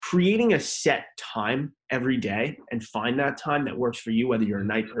creating a set time every day and find that time that works for you, whether you're a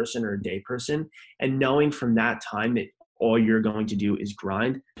night person or a day person, and knowing from that time that all you're going to do is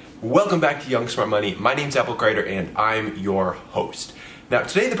grind. Welcome back to Young Smart Money. My name's Apple Kreider and I'm your host. Now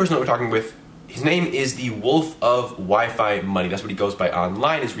today the person that we're talking with, his name is the Wolf of Wi-Fi Money. That's what he goes by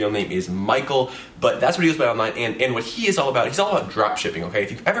online. His real name is Michael, but that's what he goes by online. And what he is all about, he's all about drop shipping, okay?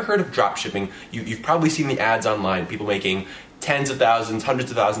 If you've ever heard of drop shipping, you've probably seen the ads online, people making tens of thousands,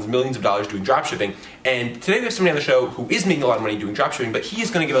 hundreds of thousands, millions of dollars doing drop shipping. And today we have somebody on the show who is making a lot of money doing drop shipping, but he is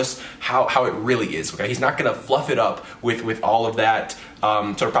going to give us how it really is, okay? He's not going to fluff it up with all of that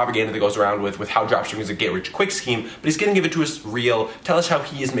sort of propaganda that goes around with how dropshipping is a get-rich-quick scheme, but he's going to give it to us real, tell us how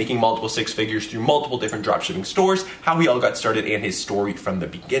he is making multiple six figures through multiple different dropshipping stores, how he all got started, and his story from the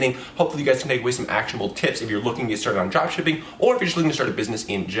beginning. Hopefully you guys can take away some actionable tips if you're looking to get started on dropshipping, or if you're just looking to start a business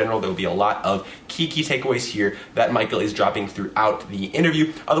in general. There will be a lot of key takeaways here that Michael is dropping throughout the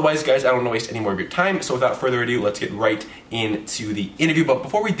interview. Otherwise, guys, I don't want to waste any more of your time, so without further ado, let's get right into the interview. But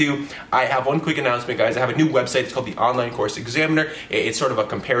before we do, I have one quick announcement, guys. I have a new website. It's called the Online Course Examiner. It's sort of a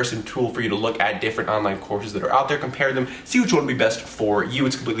comparison tool for you to look at different online courses that are out there, compare them, see which one would be best for you.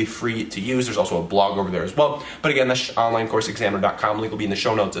 It's completely free to use. There's also a blog over there as well. But again, that's onlinecourseexaminer.com. Link will be in the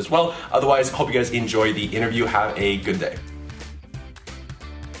show notes as well. Otherwise, I hope you guys enjoy the interview. Have a good day.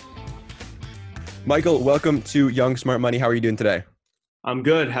 Michael, welcome to Young Smart Money. How are you doing today? I'm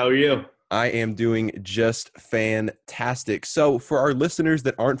good. How are you? I am doing just fantastic. So for our listeners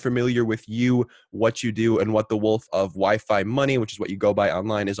that aren't familiar with you, what you do, and what the Wolf of Wi-Fi Money, which is what you go by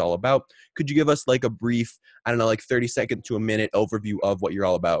online, is all about, could you give us like a brief, I don't know, like 30-second to a minute overview of what you're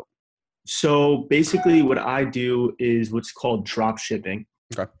all about? So basically what I do is what's called drop shipping.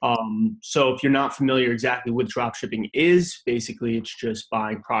 Okay. So if you're not familiar exactly what drop shipping is, basically it's just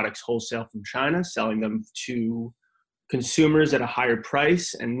buying products wholesale from China, selling them to consumers at a higher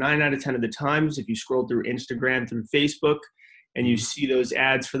price. And 9 out of 10 of the times, if you scroll through Instagram, through Facebook, and you see those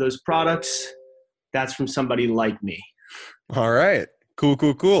ads for those products, that's from somebody like me. All right.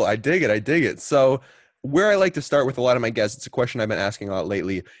 Cool. I dig it. So where I like to start with a lot of my guests, it's a question I've been asking a lot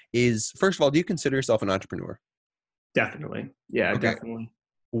lately, is first of all, do you consider yourself an entrepreneur? Definitely. Yeah, okay. Definitely.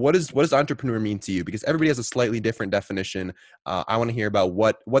 What does entrepreneur mean to you? Because everybody has a slightly different definition. I want to hear about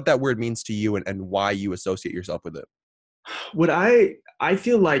what that word means to you and why you associate yourself with it. What I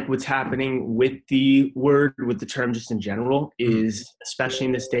feel like what's happening with the word, with the term just in general, is, especially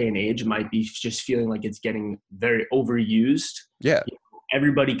in this day and age, it might be just feeling like it's getting very overused. Yeah.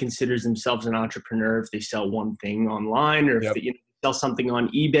 Everybody considers themselves an entrepreneur if they sell one thing online, or if they sell something on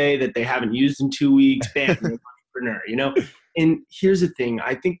eBay that they haven't used in 2 weeks, bam, you're an entrepreneur, And here's the thing.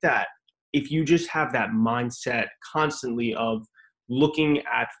 I think that if you just have that mindset constantly of looking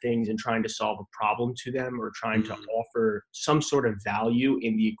at things and trying to solve a problem to them, or trying to offer some sort of value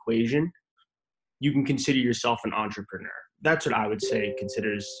in the equation, you can consider yourself an entrepreneur. That's what I would say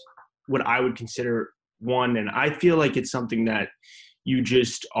what I would consider one. And I feel like it's something that you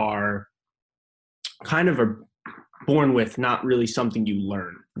just are kind of born with, not really something you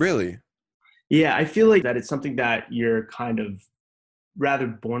learn. Really? Yeah, I feel like that it's something that you're kind of rather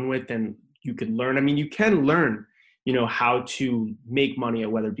born with than you could learn. I mean, you can learn how to make money,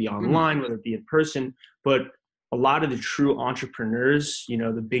 whether it be online, whether it be in person. But a lot of the true entrepreneurs,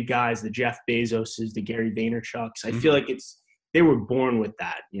 the big guys, the Jeff Bezoses, the Gary Vaynerchuks, I feel like they were born with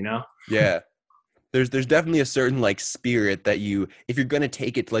that, Yeah. There's definitely a certain like spirit that if you're going to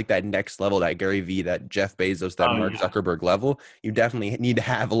take it to like that next level, that Gary V, that Jeff Bezos, that Mark Zuckerberg level, you definitely need to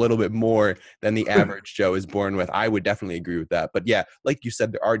have a little bit more than the average Joe is born with. I would definitely agree with that. But yeah, like you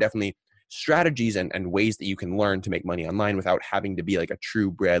said, there are definitely strategies and ways that you can learn to make money online without having to be like a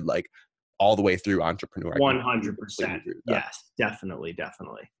true bred, like all the way through entrepreneur. 100%. Yes, definitely.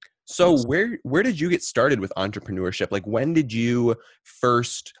 So where did you get started with entrepreneurship? Like when did you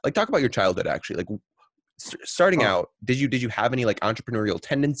first, like talk about your childhood actually, like starting out, did you have any like entrepreneurial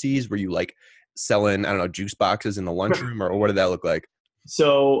tendencies? Were you like selling, I don't know, juice boxes in the lunchroom or what did that look like?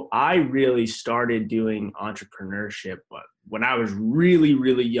 So I really started doing entrepreneurship when I was really,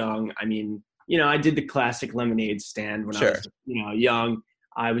 really young. I mean, I did the classic lemonade stand when I was, young.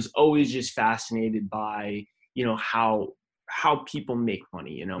 I was always just fascinated by, how people make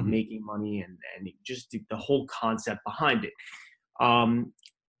money, making money and just the whole concept behind it.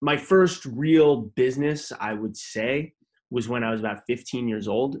 My first real business, I would say, was when I was about 15 years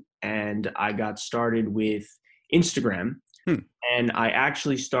old, and I got started with Instagram. And I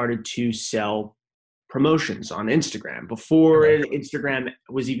actually started to sell promotions on Instagram. Before Instagram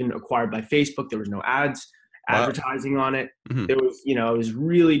was even acquired by Facebook, there was no ads, advertising on it. There was, it was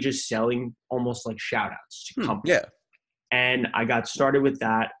really just selling almost like shout outs to companies. Yeah. And I got started with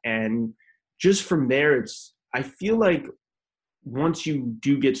that. And just from there, I feel like once you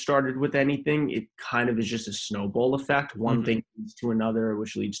do get started with anything, it kind of is just a snowball effect. One thing leads to another,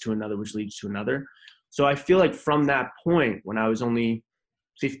 which leads to another, which leads to another. So I feel like from that point, when I was only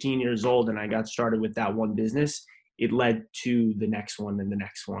 15 years old and I got started with that one business, it led to the next one and the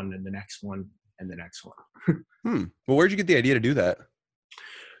next one and the next one and the next one. Well, where'd you get the idea to do that?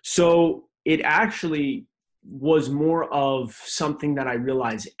 So it actually was more of something that I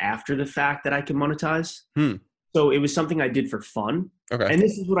realized after the fact that I could monetize. So it was something I did for fun. Okay. And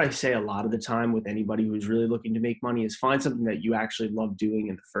this is what I say a lot of the time with anybody who's really looking to make money is find something that you actually love doing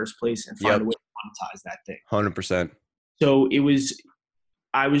in the first place and find a way to monetize that thing. 100%. So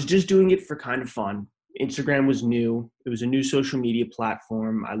I was just doing it for kind of fun. Instagram was new. It was a new social media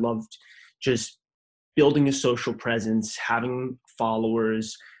platform. I loved just building a social presence, having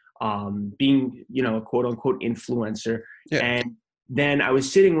followers, being, a quote unquote influencer. Yeah. And then I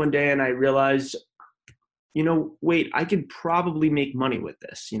was sitting one day and I realized, wait, I could probably make money with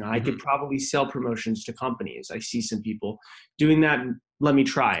this. I could probably sell promotions to companies. I see some people doing that. Let me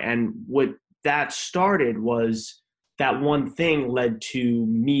try. And what that started was that one thing led to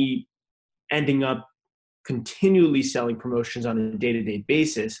me ending up continually selling promotions on a day-to-day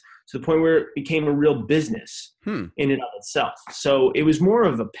basis to the point where it became a real business in and of itself. So it was more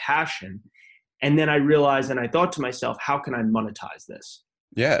of a passion. And then I realized and I thought to myself, how can I monetize this?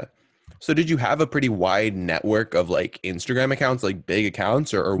 Yeah. So did you have a pretty wide network of like Instagram accounts, like big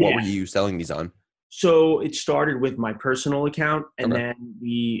accounts, or what were you selling these on? So it started with my personal account, and then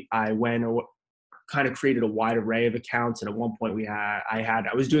I kind of created a wide array of accounts. And at one point I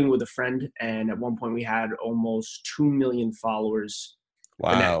was doing it with a friend, and at one point we had almost 2 million followers.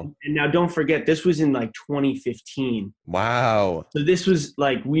 Wow. And now don't forget, this was in like 2015. Wow. So this was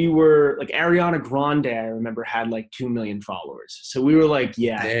like, we were like Ariana Grande, I remember, had like 2 million followers. So we were like,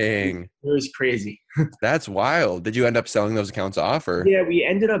 yeah, dang, it was crazy. That's wild. Did you end up selling those accounts off, or? Yeah, we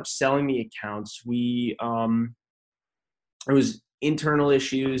ended up selling the accounts. It was internal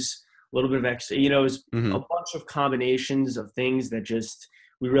issues, a little bit of extra, it was a bunch of combinations of things that just,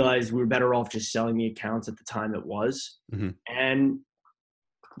 we realized we were better off just selling the accounts at the time it was. And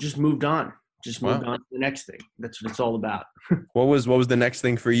just moved on to the next thing. That's what it's all about. What was the next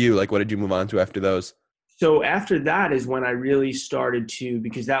thing for you? Like, what did you move on to after those? So after that is when I really started to,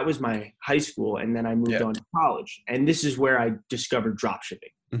 because that was my high school, and then I moved on to college. And this is where I discovered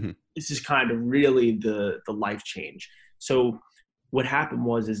dropshipping. This is kind of really the life change. So what happened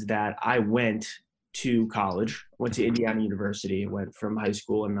is that I went to college, went to Indiana University, went from high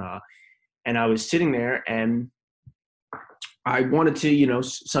school, and I was sitting there and I wanted to,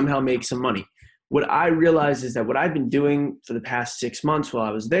 somehow make some money. What I realized is that what I've been doing for the past 6 months while I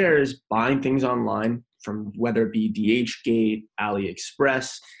was there is buying things online, from whether it be DHgate,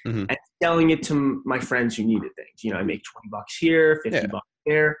 AliExpress, and selling it to my friends who needed things. I make $20 here, $50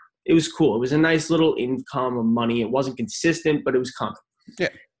 there. It was cool. It was a nice little income of money. It wasn't consistent, but it was coming. Yeah.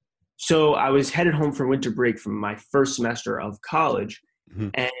 So I was headed home for winter break from my first semester of college,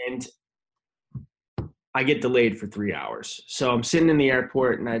 and I get delayed for 3 hours. So I'm sitting in the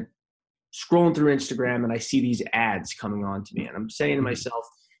airport and I'm scrolling through Instagram and I see these ads coming on to me. And I'm saying to myself,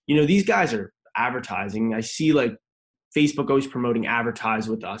 these guys are advertising. I see like Facebook always promoting advertise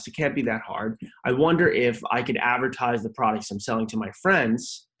with us. It can't be that hard. I wonder if I could advertise the products I'm selling to my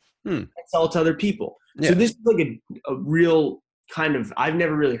friends and sell it to other people. Yeah. So this is like a real kind of, I've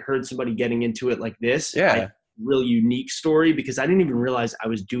never really heard somebody getting into it like this. Yeah. Really unique story, because I didn't even realize I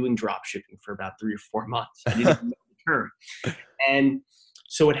was doing drop shipping for about 3 or 4 months. I didn't even know the term. And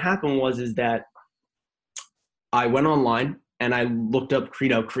so what happened is that I went online and I looked up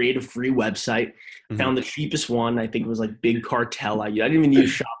create a free website, found the cheapest one. I think it was like Big Cartel. I didn't even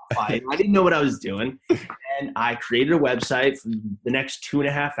use Shopify. I didn't know what I was doing. And I created a website for the next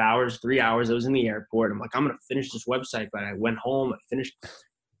 2.5 hours, 3 hours. I was in the airport. I'm like, I'm going to finish this website. But I went home, I finished.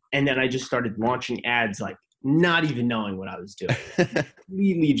 And then I just started launching ads, like not even knowing what I was doing.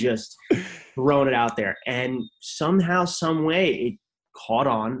 Completely just throwing it out there. And somehow, some way, it caught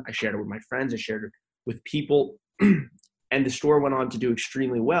on. I shared it with my friends. I shared it with people. And the store went on to do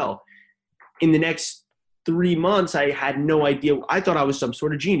extremely well. In the next 3 months, I had no idea. I thought I was some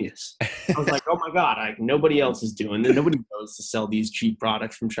sort of genius. I was like, oh my God, nobody else is doing this. Nobody knows to sell these cheap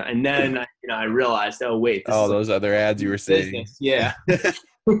products from China. And then I realized, oh wait. Those other ads you were seeing. Yeah.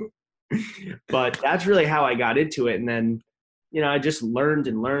 But that's really how I got into it. And then, I just learned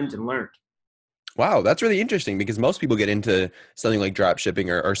and learned and learned. Wow, that's really interesting because most people get into something like drop shipping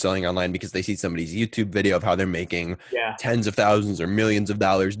or selling online because they see somebody's YouTube video of how they're making Yeah. tens of thousands or millions of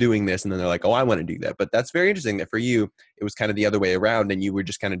dollars doing this. And then they're like, oh, I want to do that. But that's very interesting that for you, it was kind of the other way around and you were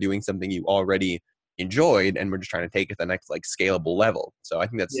just kind of doing something you already enjoyed and we're just trying to take it to the next like scalable level. So I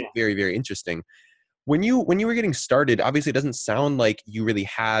think that's Yeah. very, very interesting. When you were getting started, obviously it doesn't sound like you really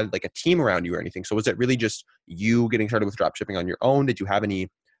had like a team around you or anything. So was it really just you getting started with drop shipping on your own? Did you have any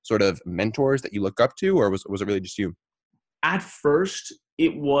sort of mentors that you look up to, or was it really just you? At first,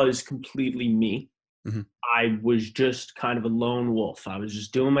 it was completely me. Hmm. I was just kind of a lone wolf. I was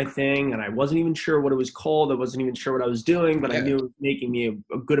just doing my thing, and I wasn't even sure what it was called. I wasn't even sure what I was doing, but I Yeah. knew it was making me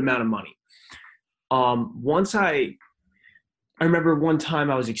a good amount of money. Once I remember one time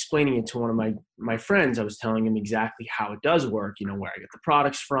I was explaining it to one of my friends. I was telling him exactly how it does work, where I get the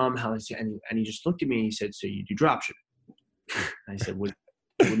products from, and he just looked at me and he said, "So you do dropshipping?" I said, what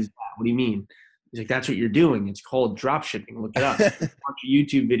is that? What do you mean?" He's like, "That's what you're doing. It's called dropshipping. Look it up." A bunch of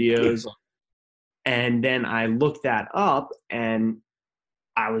YouTube videos. And then I looked that up and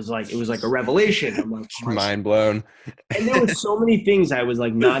I was like, it was like a revelation. Mind blown. And there were so many things I was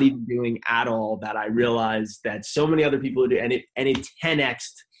like not even doing at all that I realized that so many other people do. And it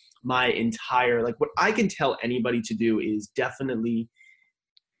 10x'd my entire, like what I can tell anybody to do is definitely,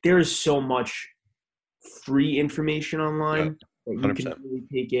 there is so much free information Yeah, online that you can 100%. really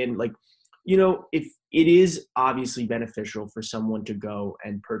take in. Like, if it is obviously beneficial for someone to go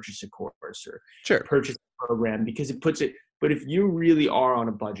and purchase a course or Sure. purchase a program because it puts it, but if you really are on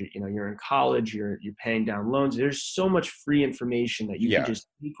a budget, you're in college, you're paying down loans, there's so much free information that you can Yeah, just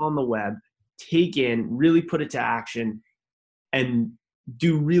take on the web, take in, really put it to action and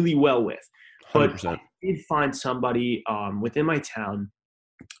do really well with. But I 100%. did find somebody within my town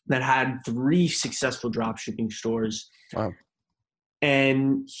that had 3 successful drop shipping stores. Wow.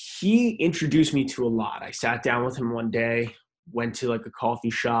 And he introduced me to a lot. I sat down with him one day, went to like a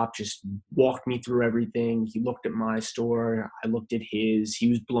coffee shop, just walked me through everything. He looked at my store. I looked at his. He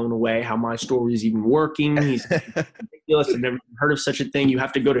was blown away how my store was even working. He's ridiculous. I've never heard of such a thing. You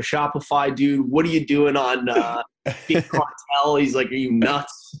have to go to Shopify, dude. What are you doing on Big Cartel? He's like, are you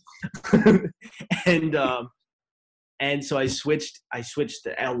nuts? and and so I switched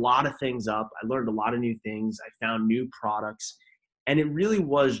a lot of things up. I learned a lot of new things. I found new products. And it really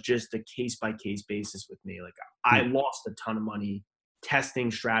was just a case-by-case basis with me. Like I lost a ton of money testing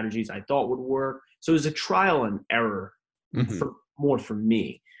strategies I thought would work. So it was a trial and error Hmm. more for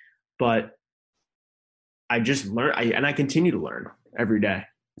me. But I just learned, and I continue to learn every day.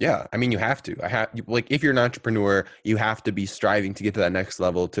 Yeah, I mean, you have to. Like if you're an entrepreneur, you have to be striving to get to that next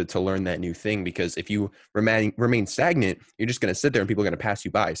level to learn that new thing. Because if you remain stagnant, you're just going to sit there and people are going to pass you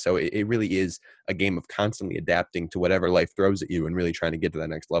by. So it really is a game of constantly adapting to whatever life throws at you and really trying to get to that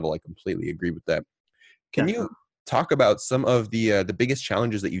next level. I completely agree with that. Can you Definitely. talk about some of the biggest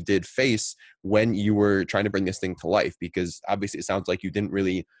challenges that you did face when you were trying to bring this thing to life? Because obviously it sounds like you didn't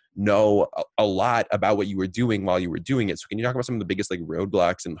really know a lot about what you were doing while you were doing it. So can you talk about some of the biggest like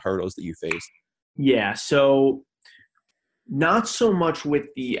roadblocks and hurdles that you faced? Yeah. So not so much with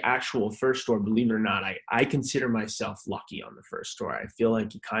the actual first store, believe it or not. I consider myself lucky on the first store. I feel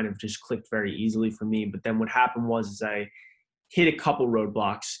like it kind of just clicked very easily for me. But then what happened was I hit a couple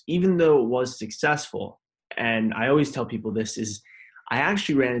roadblocks, even though it was successful. And I always tell people this is I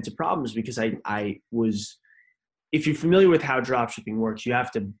actually ran into problems because I was, if you're familiar with how dropshipping works, you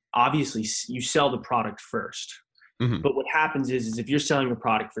have to obviously you sell the product first. Hmm. But what happens is if you're selling a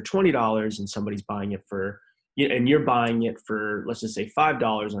product for $20 and somebody's buying it and you're buying it for, let's just say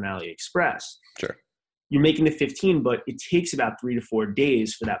 $5 on AliExpress, Sure. you're making the 15, but it takes about 3 to 4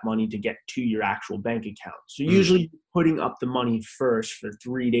 days for that money to get to your actual bank account. So Mm. usually you're putting up the money first for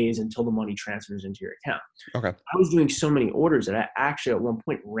 3 days until the money transfers into your account. Okay. I was doing so many orders that I actually at one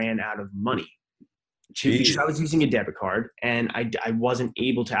point ran out of money because I was using a debit card and I wasn't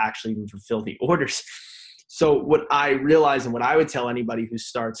able to actually even fulfill the orders. So what I realized and what I would tell anybody who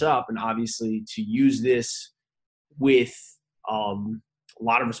starts up, and obviously to use this with a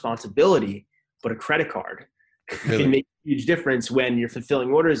lot of responsibility, but a credit card Really? can make a huge difference when you're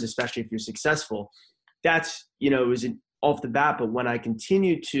fulfilling orders, especially if you're successful. That's, it was off the bat, but when I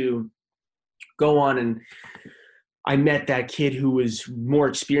continued to go on and I met that kid who was more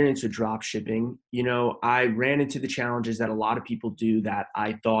experienced with drop shipping, I ran into the challenges that a lot of people do that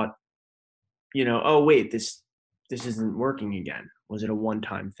I thought, oh wait, this isn't working again. Was it a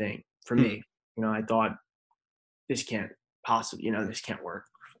one-time thing for Mm. me? I thought this can't possibly, this can't work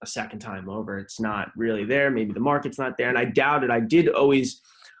a second time over. It's not really there. Maybe the market's not there. And I doubted.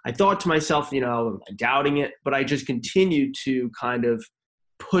 I thought to myself, doubting it, but I just continued to kind of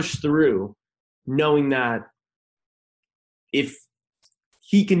push through knowing that if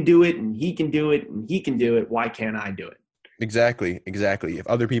he can do it and he can do it and he can do it, why can't I do it? Exactly. If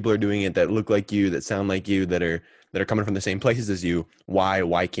other people are doing it that look like you, that sound like you, that are coming from the same places as you,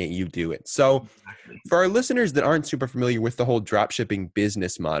 why can't you do it? So Exactly. for our listeners that aren't super familiar with the whole drop shipping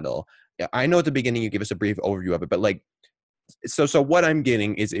business model, I know at the beginning you give us a brief overview of it, but like, so what I'm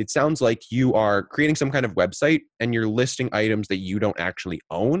getting is it sounds like you are creating some kind of website and you're listing items that you don't actually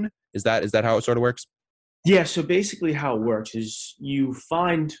own. Is that how it sort of works? Yeah. So basically how it works is you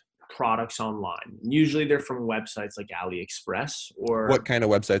find products online. Usually they're from websites like AliExpress, What or kind of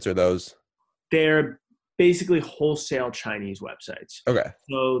websites are those? they're basically wholesale Chinese websites. Okay.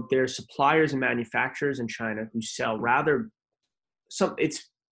 So they're suppliers and manufacturers in China who sell it's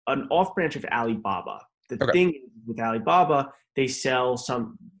an off branch of Alibaba. The Okay. thing is, with Alibaba, they sell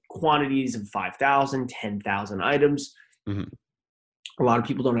some quantities of 5,000, 10,000 items. Mm-hmm. A lot of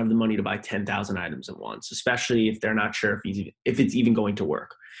people don't have the money to buy 10,000 items at once, especially if they're not sure if it's even going to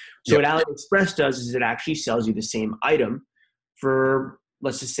work. So Yep. what AliExpress does is it actually sells you the same item for,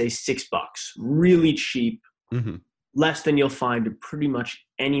 let's just say, $6, really cheap, Mm-hmm. less than you'll find pretty much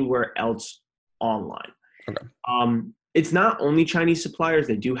anywhere else online. Okay. It's not only Chinese suppliers.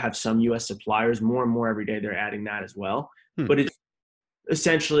 They do have some US suppliers. More and more every day they're adding that as well. But it's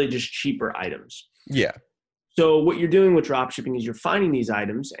essentially just cheaper items. Yeah. So what you're doing with drop shipping is you're finding these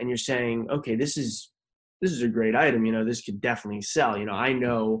items and you're saying, okay, this is a great item. This could definitely sell. I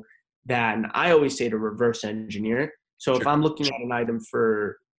know that, and I always say to reverse engineer it. So Sure. if I'm looking at an item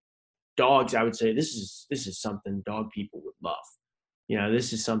for dogs, I would say this is something dog people would love.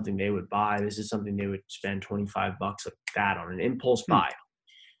 This is something they would buy. This is something they would spend $25 like that on an impulse buy.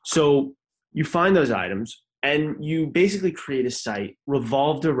 So you find those items and you basically create a site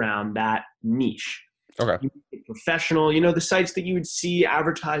revolved around that niche. Okay. You make it professional. The sites that you would see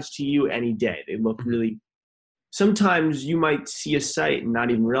advertised to you any day. They look really. Sometimes you might see a site and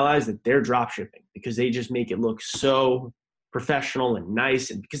not even realize that they're drop shipping because they just make it look so professional and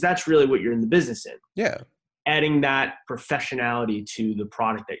nice, and because that's really what you're in the business in. Yeah. Adding that professionality to the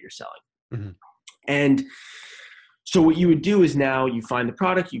product that you're selling. Mm-hmm. And so what you would do is now you find the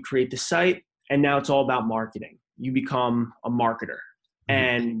product, you create the site, and now it's all about marketing. You become a marketer.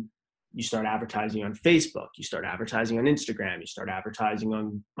 And you start advertising on Facebook, you start advertising on Instagram, you start advertising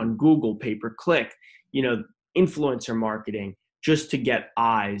on Google, pay-per-click, influencer marketing, just to get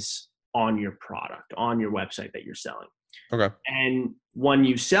eyes on your product, on your website that you're selling. Okay. And when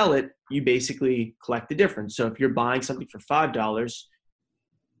you sell it, you basically collect the difference. So if you're buying something for $5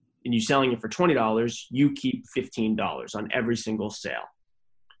 and you're selling it for $20, you keep $15 on every single sale.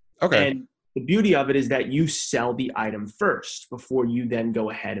 Okay. And the beauty of it is that you sell the item first before you then go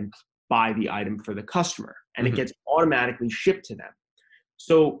ahead and buy the item for the customer, and it gets automatically shipped to them.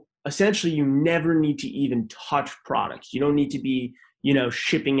 So essentially you never need to even touch products. You don't need to be,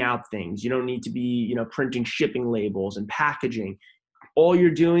 shipping out things. You don't need to be, printing shipping labels and packaging. All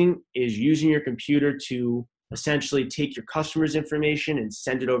you're doing is using your computer to essentially take your customer's information and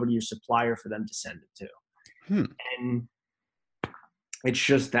send it over to your supplier for them to send it to. And it's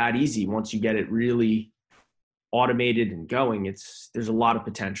just that easy. Once you get it really automated and going, there's a lot of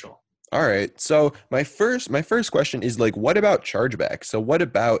potential. All right. So my first question is like, what about chargeback? So what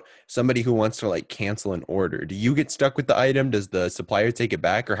about somebody who wants to like cancel an order? Do you get stuck with the item? Does the supplier take it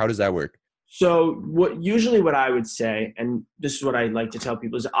back, or how does that work? So what I would say, and this is what I like to tell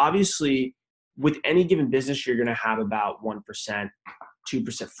people, is obviously with any given business, you're going to have about 1%,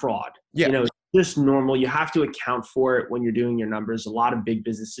 2% fraud. Yeah. It's just normal. You have to account for it when you're doing your numbers. A lot of big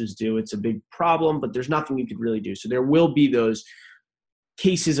businesses do. It's a big problem, but there's nothing you could really do. So there will be those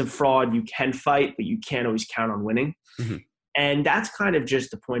cases of fraud you can fight, but you can't always count on winning. And that's kind of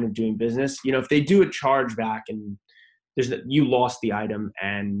just the point of doing business. If they do a chargeback and you lost the item,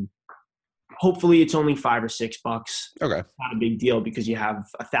 and hopefully it's only $5 or $6. Okay. It's not a big deal because you have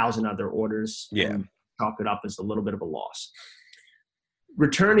 1,000 other orders. Yeah. And chalk it up as a little bit of a loss.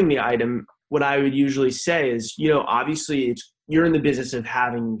 Returning the item, what I would usually say is, obviously you're in the business of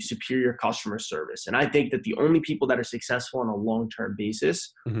having superior customer service. And I think that the only people that are successful on a long-term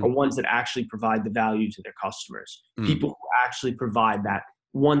basis are ones that actually provide the value to their customers. People who actually provide that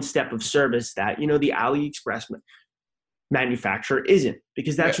one step of service that, the AliExpress manufacturer isn't,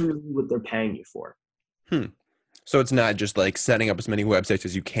 because that's really what they're paying you for. So it's not just like setting up as many websites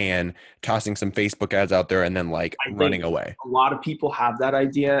as you can, tossing some Facebook ads out there, and then like running away. A lot of people have that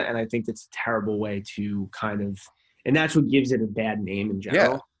idea, and I think that's a terrible way to and that's what gives it a bad name in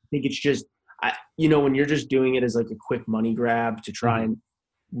general. Yeah. I think it's just, when you're just doing it as like a quick money grab to try and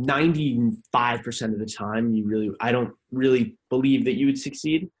 95% of the time, I don't really believe that you would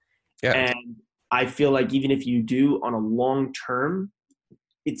succeed. Yeah. And I feel like even if you do on a long term,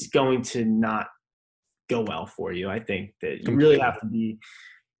 it's going to not go well for you. I think that you really have to be,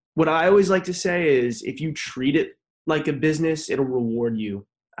 what I always like to say is if you treat it like a business, it'll reward you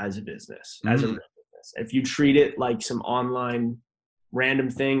as a business, as a real business. If you treat it like some online random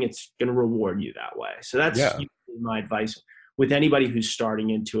thing, it's going to reward you that way. So that's my advice with anybody who's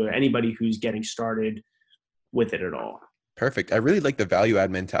starting into it, anybody who's getting started with it at all. Perfect. I really like the value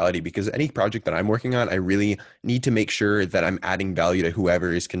add mentality, because any project that I'm working on, I really need to make sure that I'm adding value to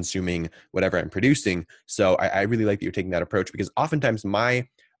whoever is consuming whatever I'm producing. So I really like that you're taking that approach, because oftentimes my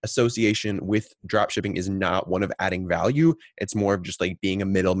association with dropshipping is not one of adding value. It's more of just like being a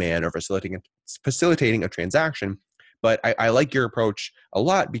middleman or facilitating a transaction. But I like your approach a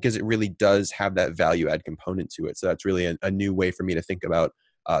lot, because it really does have that value add component to it. So that's really a new way for me to think about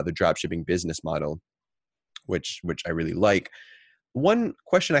the dropshipping business model, which I really like. One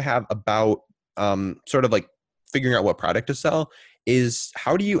question I have about sort of like figuring out what product to sell is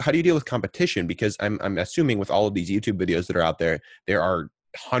how do you deal with competition? Because I'm assuming with all of these YouTube videos that are out there, there are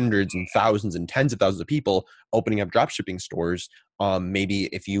hundreds and thousands and tens of thousands of people opening up dropshipping stores. Maybe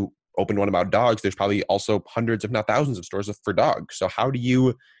if you open one about dogs, there's probably also hundreds, if not thousands, of stores for dogs. So how do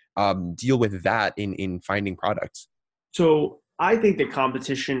you deal with that in finding products? So I think that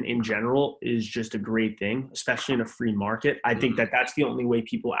competition in general is just a great thing, especially in a free market. I think that that's the only way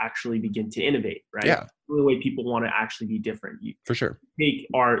people actually begin to innovate, right? Yeah. The only way people want to actually be different. For sure. Take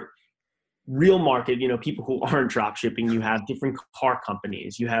our real market, people who aren't drop shipping, you have different car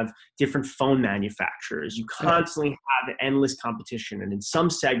companies, you have different phone manufacturers, you constantly have endless competition. And in some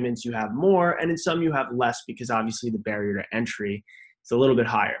segments you have more, and in some you have less, because obviously the barrier to entry is a little bit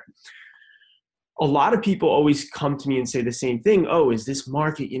higher. A lot of people always come to me and say the same thing. Oh, is this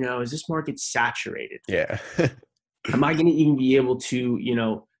market, is this market saturated? Yeah. Am I going to even be able to,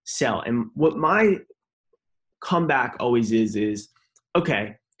 sell? And what my comeback always is,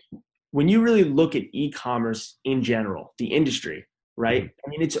 okay, when you really look at e-commerce in general, the industry, right? I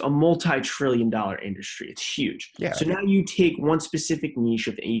mean, it's a multi-trillion-dollar industry. It's huge. Yeah. So now you take one specific niche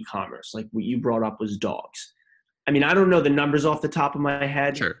of e-commerce, like what you brought up was dogs. I mean, I don't know the numbers off the top of my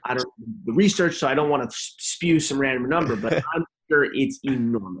head. Sure. I don't know the research, so I don't want to spew some random number, but I'm sure it's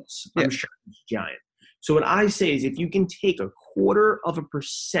enormous. I'm sure it's giant. So what I say is if you can take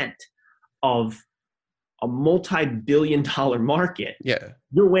 0.25% of a multi-billion-dollar market,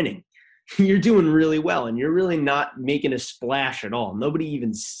 you're winning. You're doing really well, and you're really not making a splash at all. Nobody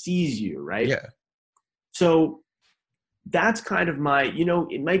even sees you, right? Yeah. So that's kind of my,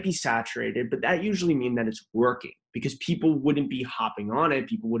 it might be saturated, but that usually means that it's working, because people wouldn't be hopping on it.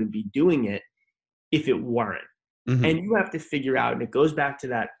 People wouldn't be doing it if it weren't. Mm-hmm. And you have to figure out, and it goes back to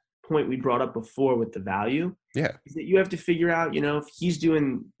that point we brought up before with the value. Yeah. Is that you have to figure out,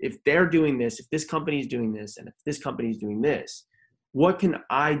 if they're doing this, if this company is doing this, and if this company is doing this, what can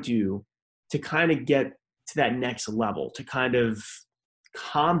I do to kind of get to that next level, to kind of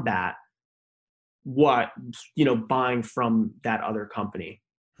combat what, buying from that other company?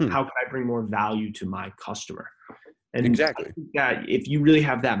 How can I bring more value to my customer? And exactly. I think that if you really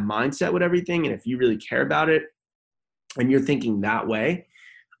have that mindset with everything, and if you really care about it and you're thinking that way,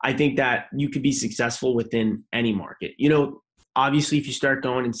 I think that you could be successful within any market. Obviously if you start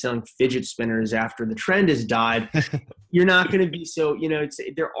going and selling fidget spinners after the trend has died, you're not going to be so,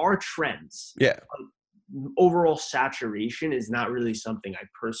 there are trends. Yeah. Overall saturation is not really something I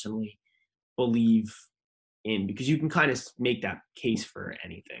personally believe in, because you can kind of make that case for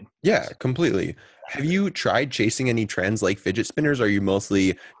anything. Yeah, completely. Have you tried chasing any trends like fidget spinners? Or are you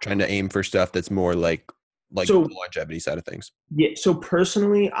mostly trying to aim for stuff that's more like the longevity side of things? Yeah. So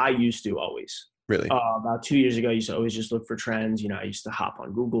personally, I used to always. Really? About 2 years ago, I used to always just look for trends. I used to hop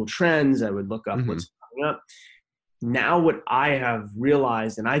on Google Trends. I would look up what's coming up. Now what I have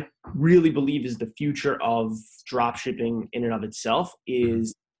realized, and I really believe is the future of dropshipping in and of itself,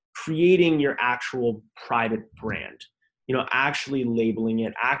 is creating your actual private brand. Actually labeling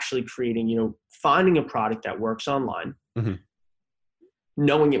it, actually creating, finding a product that works online,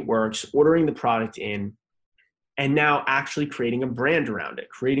 knowing it works, ordering the product in, and now actually creating a brand around it,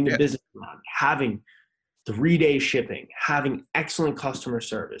 creating a business around it, having 3-day shipping, having excellent customer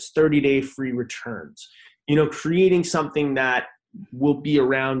service, 30-day free returns, creating something that will be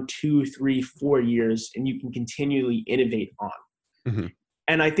around 2, 3, 4 years, and you can continually innovate on.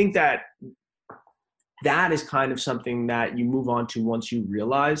 And I think that is kind of something that you move on to once you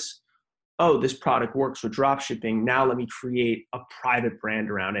realize, oh, this product works with drop shipping. Now let me create a private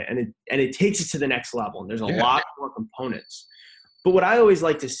brand around it. And it takes it to the next level. And there's a lot more components. But what I always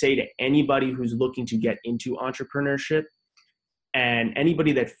like to say to anybody who's looking to get into entrepreneurship, and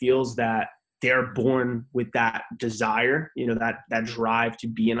anybody that feels that they're born with that desire, that drive to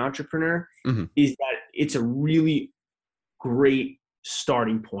be an entrepreneur, Mm-hmm. is that it's a really great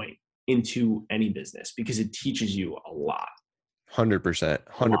starting point into any business because it teaches you a lot. 100%.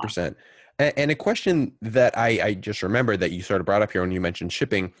 100%. And a question that I just remembered that you sort of brought up here when you mentioned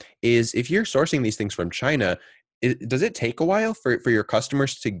shipping is, if you're sourcing these things from China, does it take a while for your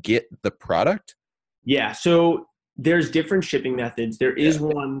customers to get the product? Yeah. So there's different shipping methods. There is Yeah.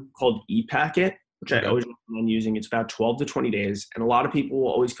 one called ePacket, which I Okay. always recommend using. It's about 12 to 20 days. And a lot of people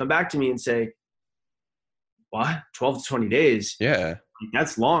will always come back to me and say, what? 12 to 20 days? Yeah.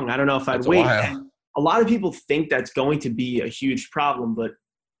 That's long. I don't know if I'd That's a wait. while. And a lot of people think that's going to be a huge problem, but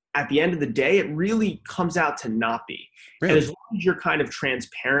at the end of the day, it really comes out to not be. And as Really? long as you're kind of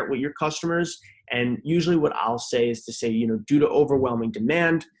transparent with your customers, and usually what I'll say is to say, due to overwhelming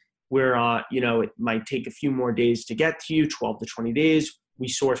demand, where, it might take a few more days to get to you, 12 to 20 days, we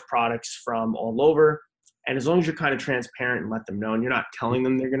source products from all over. And as long as you're kind of transparent and let them know, and you're not telling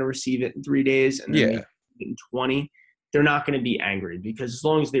them they're going to receive it in 3 days and then maybe Yeah. in 20, they're not going to be angry, because as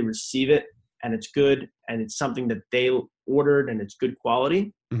long as they receive it and it's good and it's something that they ordered and it's good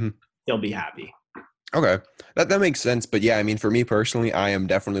quality, Mm-hmm. they'll be happy. Okay. That makes sense. But yeah, I mean, for me personally, I am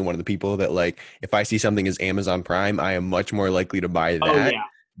definitely one of the people that, like, if I see something as Amazon Prime, I am much more likely to buy Oh that. yeah.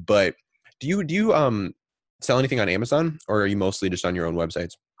 But do you sell anything on Amazon, or are you mostly just on your own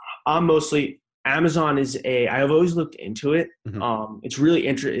websites? I'm mostly Amazon I have always looked into it. Mm-hmm. It's really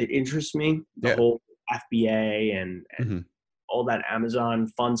it interests me, the Yeah. whole FBA and Mm-hmm. all that Amazon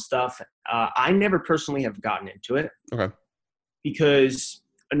fun stuff. I never personally have gotten into it, Okay. because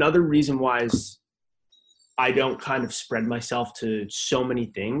another reason why is I don't kind of spread myself to so many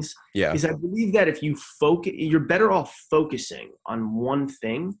things, Yeah. is I believe that if you focus, you're better off focusing on one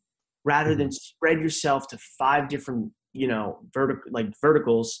thing rather Mm-hmm. than spread yourself to 5 different,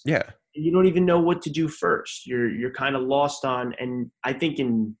 verticals. Yeah. You don't even know what to do first. You're kind of lost on, and I think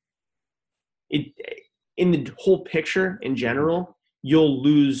it in the whole picture in general, you'll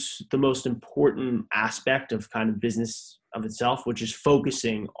lose the most important aspect of kind of business of itself, which is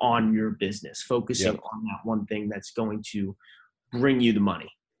focusing on your business, focusing Yep. on that one thing that's going to bring you the money,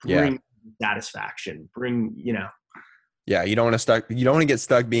 Yeah. bring satisfaction, bring, Yeah. You don't want to get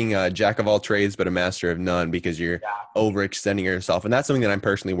stuck being a jack of all trades, but a master of none, because you're overextending yourself. And that's something that I'm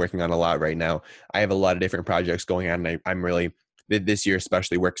personally working on a lot right now. I have a lot of different projects going on, and I'm really, this year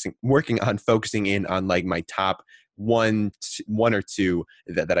especially, working on focusing in on like my top one or two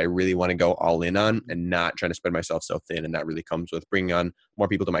that I really want to go all in on, and not trying to spread myself so thin. And that really comes with bringing on more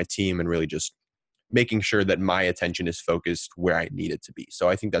people to my team and really just making sure that my attention is focused where I need it to be. So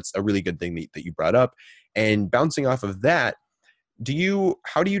I think that's a really good thing that you brought up. And bouncing off of that,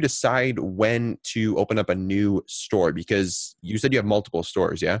 how do you decide when to open up a new store? Because you said you have multiple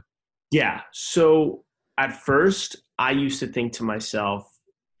stores, yeah? Yeah. So at first I used to think to myself,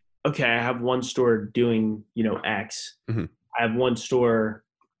 okay, I have one store doing, X. Mm-hmm. I have one store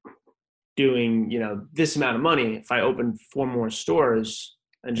doing, this amount of money. If I open 4 more stores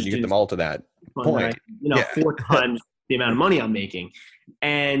and just You do get them all to that fun, then point. I, 4 times the amount of money I'm making.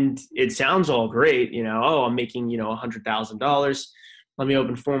 And it sounds all great, I'm making, $100,000. Let me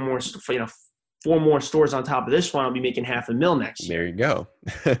open 4 more, 4 more stores on top of this one. I'll be making $500,000 next year. There you go.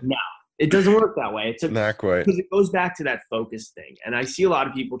 No, it doesn't work that way. Not quite. Because it goes back to that focus thing. And I see a lot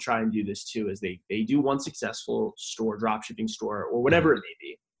of people try and do this too, as they do one successful store, drop shipping store, or whatever it may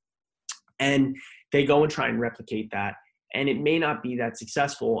be. And they go and try and replicate that. And it may not be that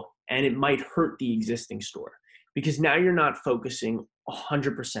successful, and it might hurt the existing store, because now you're not focusing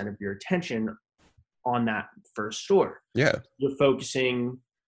 100% of your attention on that first store. Yeah. You're focusing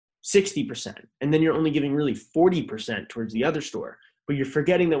 60%, and then you're only giving really 40% towards the other store. But you're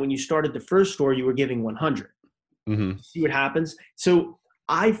forgetting that when you started the first store, you were giving 100. Mm-hmm. See what happens? So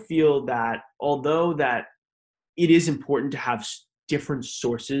I feel that although that it is important to have different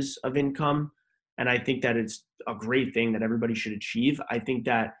sources of income, and I think that it's a great thing that everybody should achieve, I think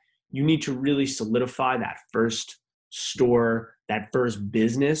that you need to really solidify that first store, that first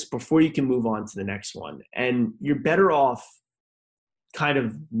business, before you can move on to the next one. And you're better off kind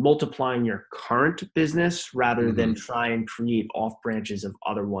of multiplying your current business rather than try and create off branches of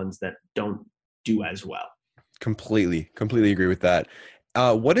other ones that don't do as well. Completely agree with that.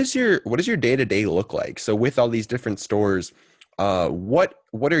 What does your day-to-day look like? So with all these different stores, what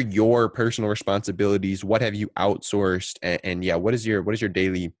are your personal responsibilities? What have you outsourced? And yeah, what is your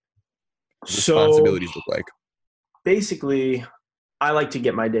daily responsibilities look like? Basically, I like to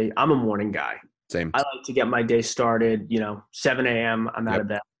get my day. I'm a morning guy. Same. I like to get my day started, 7 a.m. I'm out of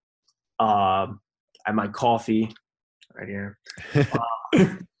bed. I have my coffee right here.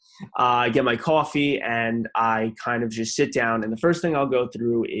 I get my coffee and I kind of just sit down. And the first thing I'll go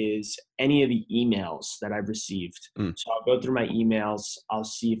through is any of the emails that I've received. So I'll go through my emails. I'll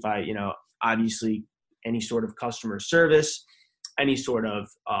see if I, obviously any sort of customer service, any sort of,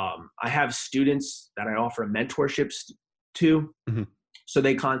 I have students that I offer mentorships to. Mm-hmm. So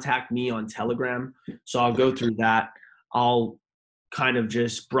they contact me on Telegram. So I'll go through that. I'll kind of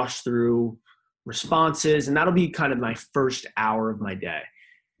just brush through responses, and that'll be kind of my first hour of my day.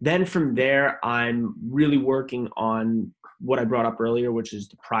 Then from there, I'm really working on what I brought up earlier, which is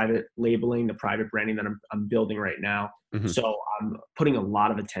the private labeling, the private branding that I'm building right now. Mm-hmm. So I'm putting a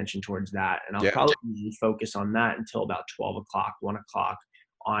lot of attention towards that. And I'll probably focus on that until about 12 o'clock, 1 o'clock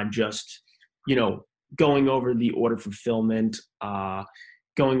on just, going over the order fulfillment,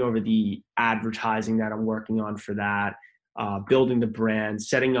 going over the advertising that I'm working on for that, building the brand,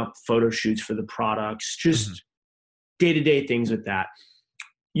 setting up photo shoots for the products, just day-to-day things with that.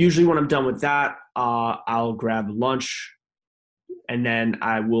 Usually when I'm done with that, I'll grab lunch, and then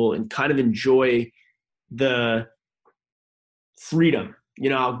I will kind of enjoy the freedom.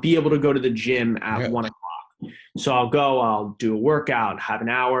 I'll be able to go to the gym at 1 o'clock. So I'll do a workout, have an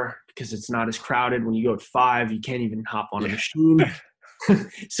hour, because it's not as crowded. When you go at 5, you can't even hop on a machine.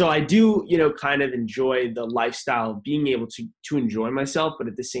 So I do, kind of enjoy the lifestyle of being able to enjoy myself, but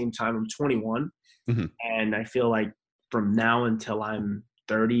at the same time, I'm 21, and I feel like from now until I'm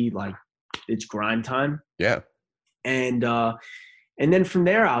 30, like it's grind time. Yeah. And then from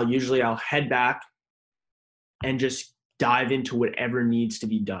there, I'll head back and just dive into whatever needs to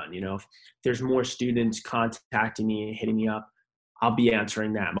be done. If there's more students contacting me and hitting me up, I'll be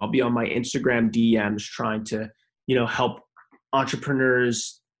answering them. I'll be on my Instagram DMs trying to, help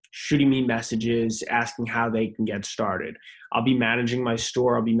entrepreneurs, shooting me messages, asking how they can get started. I'll be managing my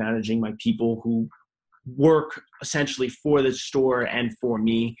store. I'll be managing my people who work essentially for the store and for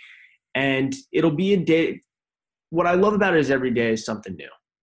me. And it'll be a day. What I love about it is every day is something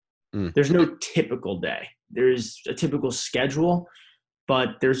new. There's no typical day. There's a typical schedule,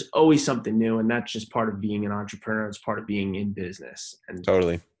 but there's always something new. And that's just part of being an entrepreneur. It's part of being in business. And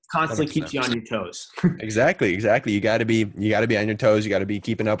totally. Constantly 100%. Keeps you on your toes. Exactly. You got to be on your toes. You got to be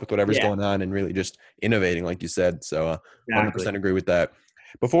keeping up with whatever's going on and really just innovating, like you said. So 100% agree with that.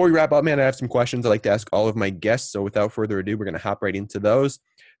 Before we wrap up, man, I have some questions I'd like to ask all of my guests. So without further ado, we're going to hop right into those.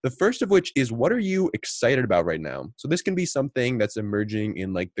 The first of which is, what are you excited about right now? So this can be something that's emerging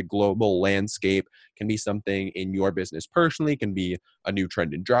in like the global landscape, can be something in your business personally, can be a new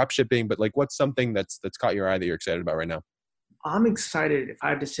trend in drop shipping, but like what's something that's caught your eye that you're excited about right now? I'm excited. If I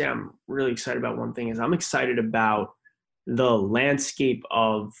have to say I'm really excited about one thing, is I'm excited about the landscape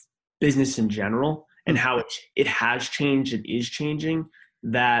of business in general and how it has changed. It is changing,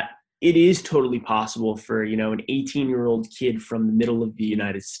 that it is totally possible for, an 18-year-old kid from the middle of the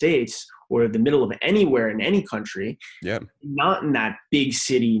United States or the middle of anywhere in any country, not in that big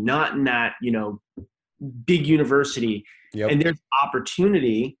city, not in that, big university. And there's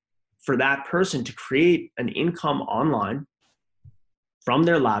opportunity for that person to create an income online from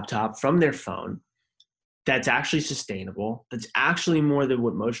their laptop, from their phone, that's actually sustainable, that's actually more than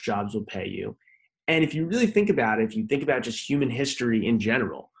what most jobs will pay you. And if you really think about it, if you think about just human history in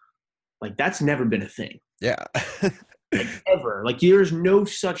general, like that's never been a thing. Yeah. Like ever. Like there's no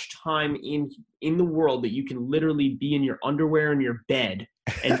such time in the world that you can literally be in your underwear in your bed.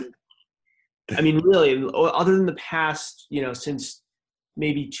 And I mean, really, other than the past, since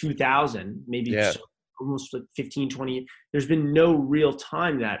maybe 2000, almost like 15, 20, there's been no real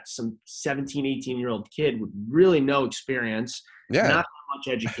time that some 17, 18-year-old kid with really no experience, not that much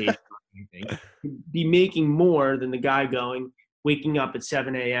education or anything, could be making more than the guy waking up at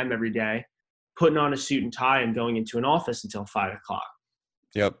 7 a.m. every day, putting on a suit and tie and going into an office until 5 o'clock.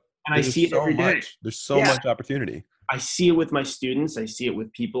 Yep. And I see it every day. There's so much opportunity. I see it with my students. I see it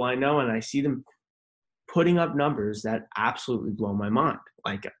with people I know, and I see them putting up numbers that absolutely blow my mind.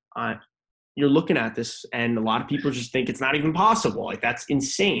 Like you're looking at this and a lot of people just think it's not even possible. Like that's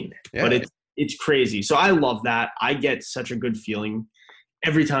insane, but it's crazy. So I love that. I get such a good feeling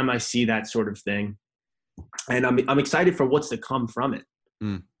every time I see that sort of thing. And I'm excited for what's to come from it.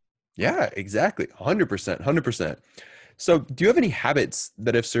 Yeah, exactly. 100%. So do you have any habits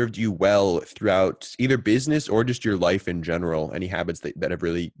that have served you well throughout either business or just your life in general? Any habits that have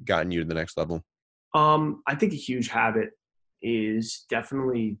really gotten you to the next level? I think a huge habit is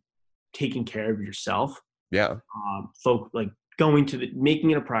definitely taking care of yourself. Yeah.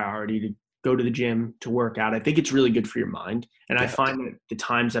 Making it a priority to go to the gym, to work out. I think it's really good for your mind. And I find that the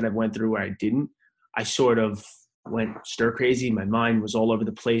times that I went through where I didn't, I sort of went stir crazy. My mind was all over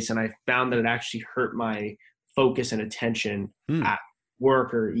the place. And I found that it actually hurt my focus and attention at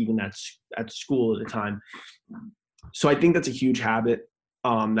work or even at school at the time. So I think that's a huge habit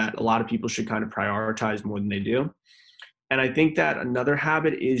that a lot of people should kind of prioritize more than they do. And I think that another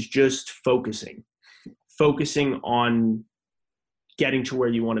habit is just focusing on getting to where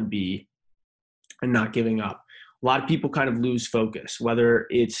you want to be and not giving up. A lot of people kind of lose focus, whether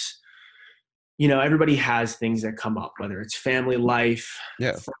it's, everybody has things that come up, whether it's family life,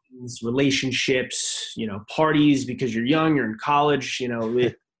 friends, relationships, parties, because you're young, you're in college,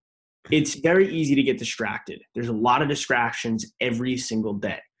 it's very easy to get distracted. There's a lot of distractions every single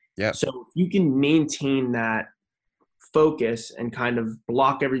day. Yeah. So if you can maintain that focus and kind of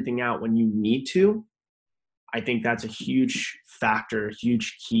block everything out when you need to, I think that's a huge factor, a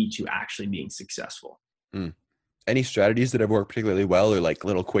huge key to actually being successful. Any strategies that have worked particularly well, or like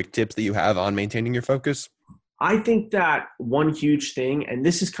little quick tips that you have on maintaining your focus? I think that one huge thing, and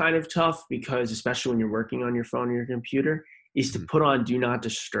this is kind of tough because especially when you're working on your phone or your computer, is to put on do not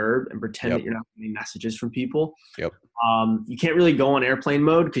disturb and pretend that you're not getting messages from people. Yep. You can't really go on airplane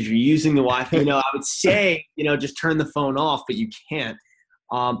mode because you're using the Wi-Fi. I would say, just turn the phone off, but you can't.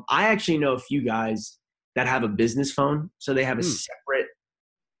 I actually know a few guys that have a business phone. So they have a separate,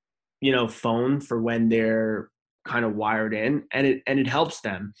 phone for when they're kind of wired in, and it helps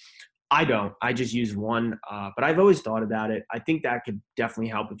them. I don't. I just use one, but I've always thought about it. I think that could definitely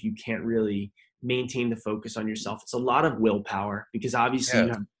help if you can't really maintain the focus on yourself. It's a lot of willpower because obviously you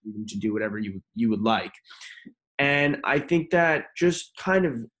have freedom to do whatever you would like. And I think that just kind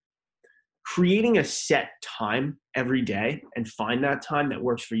of creating a set time every day and find that time that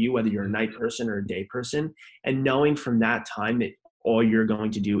works for you, whether you're a night person or a day person, and knowing from that time that all you're going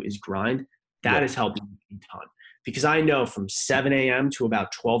to do is grind, that is helping me a ton. Because I know from 7 a.m. to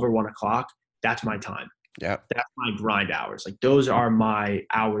about 12 or 1 o'clock, that's my time. Yeah. That's my grind hours. Like those are my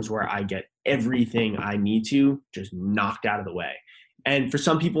hours where I get everything I need to just knocked out of the way. And for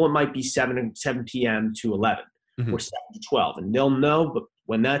some people, it might be 7 p.m. to 11 or 7 to 12. And they'll know, but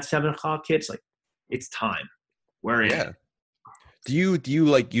when that 7 o'clock hits, like it's time. We're in. Yeah. Do you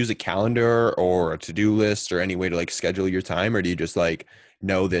like use a calendar or a to-do list or any way to like schedule your time? Or do you just like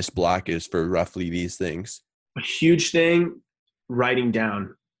know this block is for roughly these things? A huge thing, writing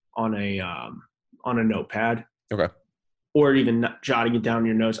down on a notepad. Okay. Or even jotting it down in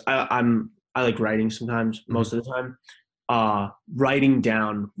your notes. I like writing sometimes, most of the time. Writing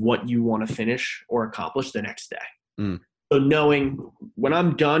down what you want to finish or accomplish the next day. So knowing when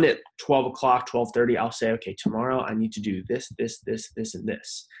I'm done at 12 o'clock, 12:30, I'll say, okay, tomorrow I need to do this, and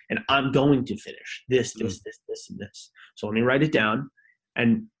this. And I'm going to finish this, and this. So let me write it down.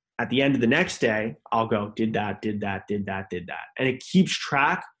 And at the end of the next day, I'll go, did that. And it keeps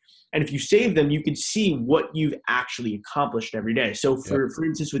track. And if you save them, you can see what you've actually accomplished every day. So for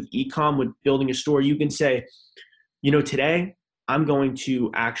instance, with e-com, with building a store, you can say, today I'm going to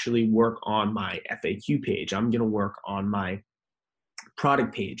actually work on my FAQ page. I'm going to work on my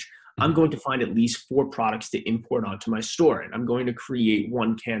product page. I'm going to find at least 4 products to import onto my store. And I'm going to create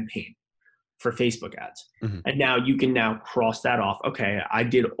one campaign for Facebook ads. And now you can now cross that off. Okay, I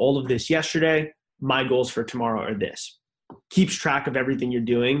did all of this yesterday. My goals for tomorrow are this. Keeps track of everything you're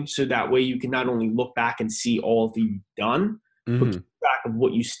doing. So that way you can not only look back and see all of you've done, but keep track of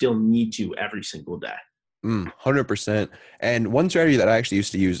what you still need to every single day. 100%. And one strategy that I actually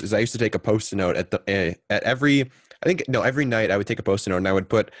used to use is I used to take a Post-it note every night I would take a Post-it note and I would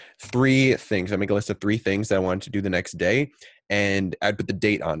put 3 things. I'd make a list of 3 things that I wanted to do the next day, and I'd put the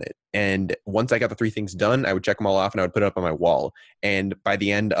date on it. And once I got the 3 things done, I would check them all off and I would put it up on my wall. And by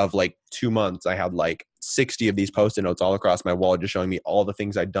the end of like 2 months, I had like 60 of these Post-it notes all across my wall, just showing me all the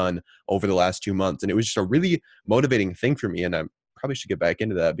things I'd done over the last 2 months. And it was just a really motivating thing for me. And I probably should get back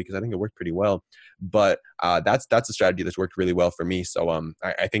into that because I think it worked pretty well. But that's a strategy that's worked really well for me. So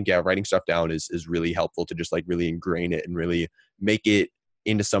I think, writing stuff down is really helpful to just like really ingrain it and really make it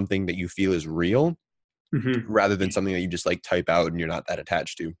into something that you feel is real, rather than something that you just like type out and you're not that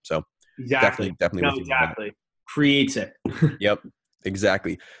attached to. So definitely. No, exactly. Creates it. Yep,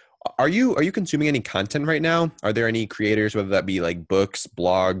 exactly. Are you consuming any content right now? Are there any creators, whether that be like books,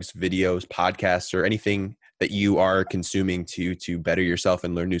 blogs, videos, podcasts, or anything that you are consuming to better yourself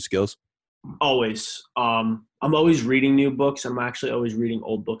and learn new skills? Always. I'm always reading new books. I'm actually always reading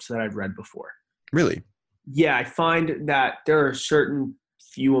old books that I've read before. Really? Yeah, I find that there are certain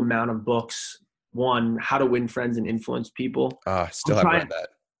few amount of books. One, How to Win Friends and Influence People. Still haven't read that.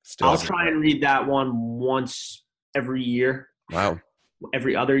 I'll try and read that one once every year. Wow.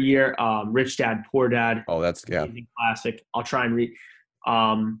 Every other year. Rich Dad, Poor Dad. Oh, that's classic. I'll try and read.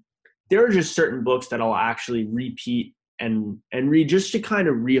 There are just certain books that I'll actually repeat and read just to kind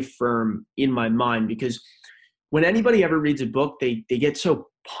of reaffirm in my mind, because when anybody ever reads a book, they get so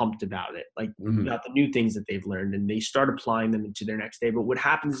pumped about it, like about the new things that they've learned, and they start applying them into their next day. But what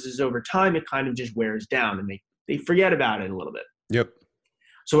happens is over time, it kind of just wears down and they forget about it a little bit. Yep.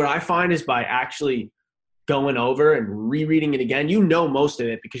 So what I find is by actually going over and rereading it again, most of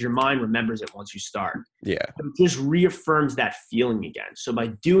it because your mind remembers it once you start. Yeah. It just reaffirms that feeling again. So by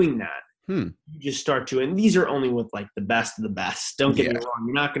doing that, you just start to, and these are only with like the best of the best. Don't get me wrong.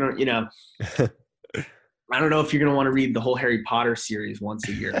 You're not going to, I don't know if you're going to want to read the whole Harry Potter series once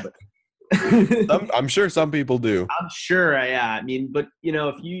a year, but I'm sure some people do. I'm sure. Yeah. I mean, but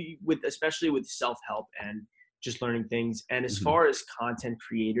if you, especially with self-help and just learning things. And as far as content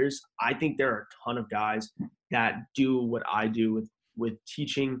creators, I think there are a ton of guys that do what I do with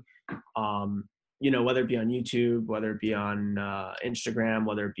teaching, whether it be on YouTube, whether it be on Instagram,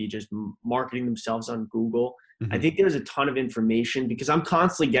 whether it be just marketing themselves on Google. I think there's a ton of information because I'm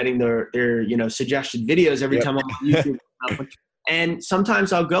constantly getting their suggested videos every time I'm on YouTube. And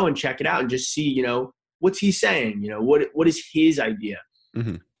sometimes I'll go and check it out and just see, what's he saying? What is his idea?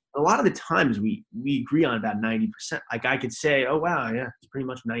 A lot of the times we agree on about 90%. Like I could say, oh, wow, yeah, it's pretty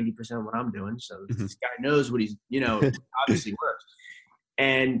much 90% of what I'm doing. So this guy knows what he's, obviously works.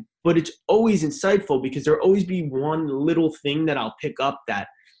 But it's always insightful because there'll always be one little thing that I'll pick up that,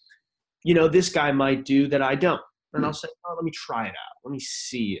 this guy might do that I don't. And I'll say, oh, let me try it out. Let me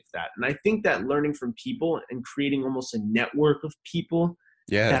see if that. And I think that learning from people and creating almost a network of people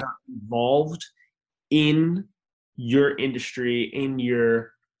that are involved in your industry,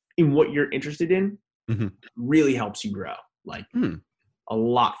 in what you're interested in, really helps you grow like a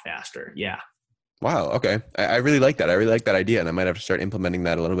lot faster. Yeah. Wow. Okay. I really like that. I really like that idea. And I might have to start implementing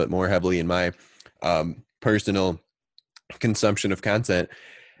that a little bit more heavily in my personal consumption of content.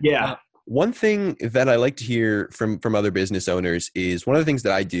 Yeah. One thing that I like to hear from other business owners is one of the things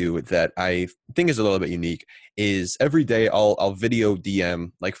that I do that I think is a little bit unique is every day I'll video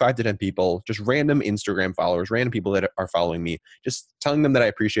DM like 5 to 10 people, just random Instagram followers, random people that are following me, just telling them that I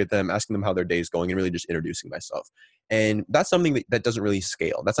appreciate them, asking them how their day is going, and really just introducing myself. And that's something that doesn't really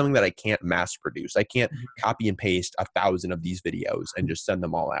scale. That's something that I can't mass produce. I can't copy and paste 1,000 of these videos and just send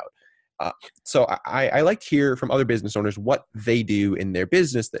them all out. So I like to hear from other business owners what they do in their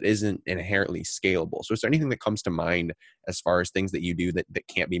business that isn't inherently scalable. So is there anything that comes to mind as far as things that you do that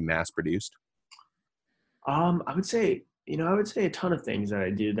can't be mass produced? I would say a ton of things that I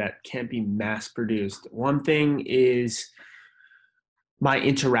do that can't be mass produced. One thing is my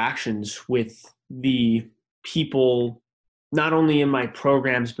interactions with the people, not only in my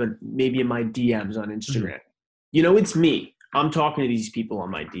programs, but maybe in my DMs on Instagram. It's me. I'm talking to these people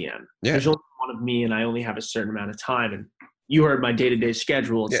on my DM. Yeah. There's only one of me and I only have a certain amount of time. And you heard my day-to-day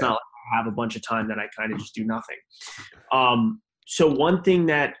schedule. It's not like I have a bunch of time that I kind of just do nothing. So one thing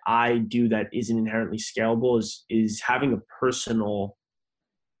that I do that isn't inherently scalable is having a personal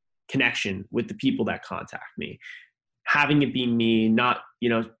connection with the people that contact me. Having it be me, not,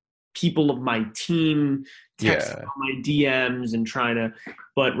 people of my team texting on my DMs and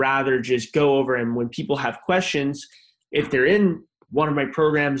but rather just go over, and when people have questions, if they're in one of my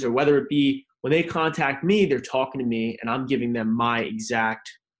programs or whether it be when they contact me, they're talking to me and I'm giving them my exact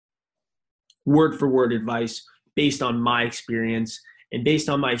word for word advice based on my experience and based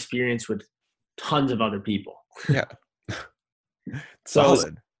on my experience with tons of other people. Yeah. Solid.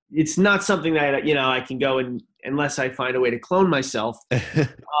 So it's not something that, I can go and unless I find a way to clone myself,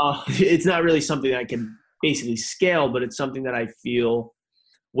 it's not really something that I can basically scale, but it's something that I feel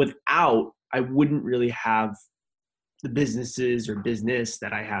without, I wouldn't really have the business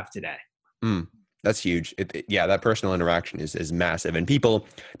that I have today. That's huge. That personal interaction is massive, and people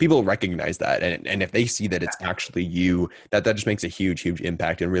recognize that, and if they see that it's actually you, that just makes a huge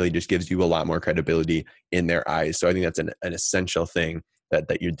impact and really just gives you a lot more credibility in their eyes. So I think that's an essential thing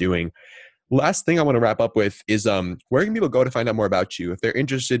that you're doing. Last thing I want to wrap up with is where can people go to find out more about you if they're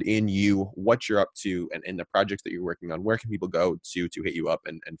interested in you, what you're up to, and the projects that you're working on? Where can people go to hit you up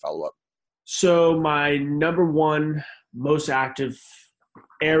and follow up? So my number one most active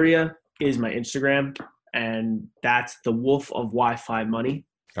area is my Instagram, and that's the Wolf of Wi-Fi Money.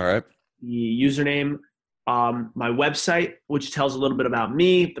 All right. The username, my website, which tells a little bit about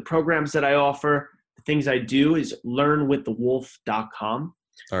me, the programs that I offer, the things I do, is learnwiththewolf.com.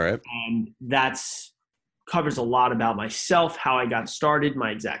 All right. And that's covers a lot about myself, how I got started,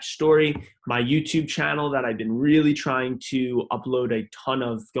 my exact story, my YouTube channel that I've been really trying to upload a ton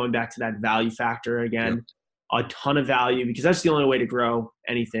of, going back to that value factor again, a ton of value, because that's the only way to grow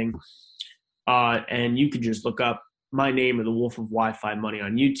anything. And you can just look up my name or the Wolf of Wi-Fi Money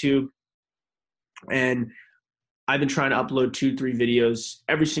on YouTube. And I've been trying to upload 2-3 videos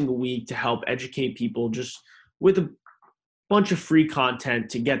every single week to help educate people just with a bunch of free content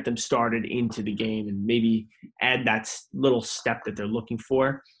to get them started into the game and maybe add that little step that they're looking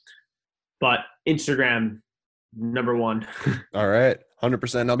for. But Instagram, number one. All right.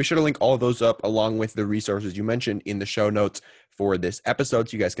 100%. I'll be sure to link all of those up along with the resources you mentioned in the show notes for this episode,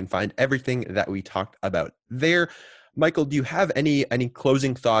 so you guys can find everything that we talked about there. Michael, do you have any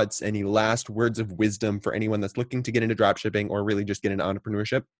closing thoughts, any last words of wisdom for anyone that's looking to get into dropshipping or really just get into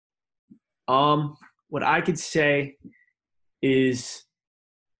entrepreneurship? What I could say is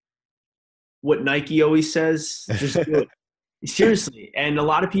what Nike always says, just do it. Seriously. And a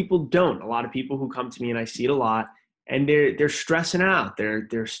lot of people don't. A lot of people who come to me, and I see it a lot, and they're stressing out.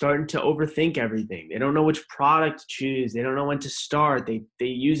 They're starting to overthink everything. They don't know which product to choose. They don't know when to start. They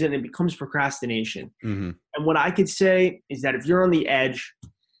use it and it becomes procrastination. Mm-hmm. And what I could say is that if you're on the edge,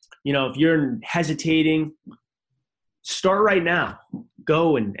 if you're hesitating, start right now.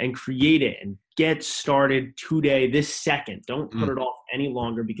 Go and create it and get started today, this second. Don't put it off any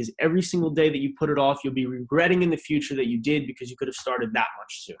longer, because every single day that you put it off, you'll be regretting in the future that you did, because you could have started that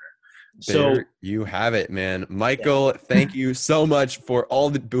much sooner. There you have it, man. Michael, thank you so much for all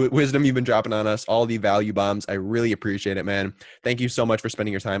the wisdom you've been dropping on us, all the value bombs. I really appreciate it, man. Thank you so much for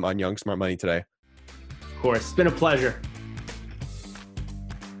spending your time on Young Smart Money today. Of course. It's been a pleasure.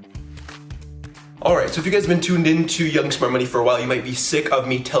 All right, so if you guys have been tuned in to Young Smart Money for a while, you might be sick of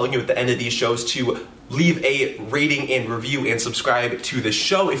me telling you at the end of these shows to leave a rating and review and subscribe to the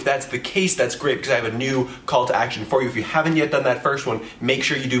show. If that's the case, that's great, because I have a new call to action for you. If you haven't yet done that first one, make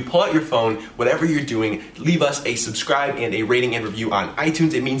sure you do. Pull out your phone, whatever you're doing, leave us a subscribe and a rating and review on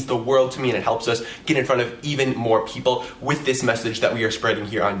iTunes. It means the world to me, and it helps us get in front of even more people with this message that we are spreading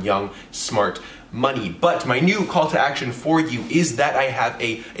here on Young Smart Money. But my new call to action for you is that I have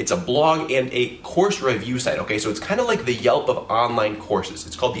it's a blog and a course review site. Okay, so it's kind of like the Yelp of online courses.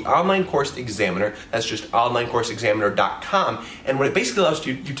 It's called the Online Course Examiner. That's just onlinecourseexaminer.com. And what it basically allows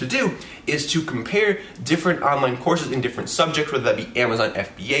you to do is to compare different online courses in different subjects, whether that be Amazon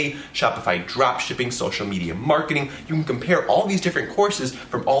FBA, Shopify dropshipping, social media marketing. You can compare all these different courses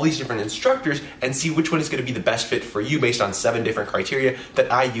from all these different instructors and see which one is going to be the best fit for you based on 7 different criteria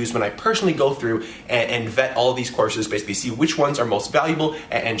that I use when I personally go through and vet all of these courses, basically see which ones are most valuable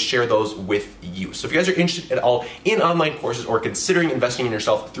and share those with you. So if you guys are interested at all in online courses or considering investing in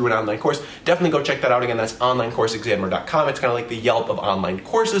yourself through an online course, definitely go check that out. Again, that's onlinecourseexaminer.com. It's kind of like the Yelp of online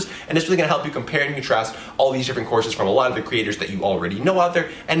courses, and it's really going to help you compare and contrast all these different courses from a lot of the creators that you already know out there,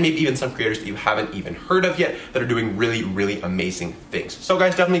 and maybe even some creators that you haven't even heard of yet that are doing really, really amazing things. So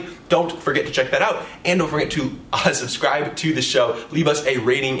guys, definitely don't forget to check that out, and don't forget to subscribe to the show. Leave us a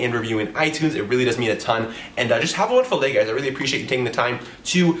rating and review in iTunes. It really does mean a ton. And just have a wonderful day, guys. I really appreciate you taking the time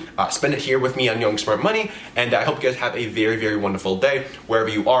to spend it here with me on Young Smart Money. And I hope you guys have a very, very wonderful day wherever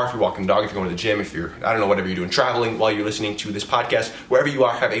you are. If you're walking the dog, if you're going to the gym, if you're, I don't know, whatever you're doing, traveling while you're listening to this podcast, wherever you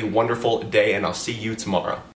are, have a wonderful day, and I'll see you tomorrow.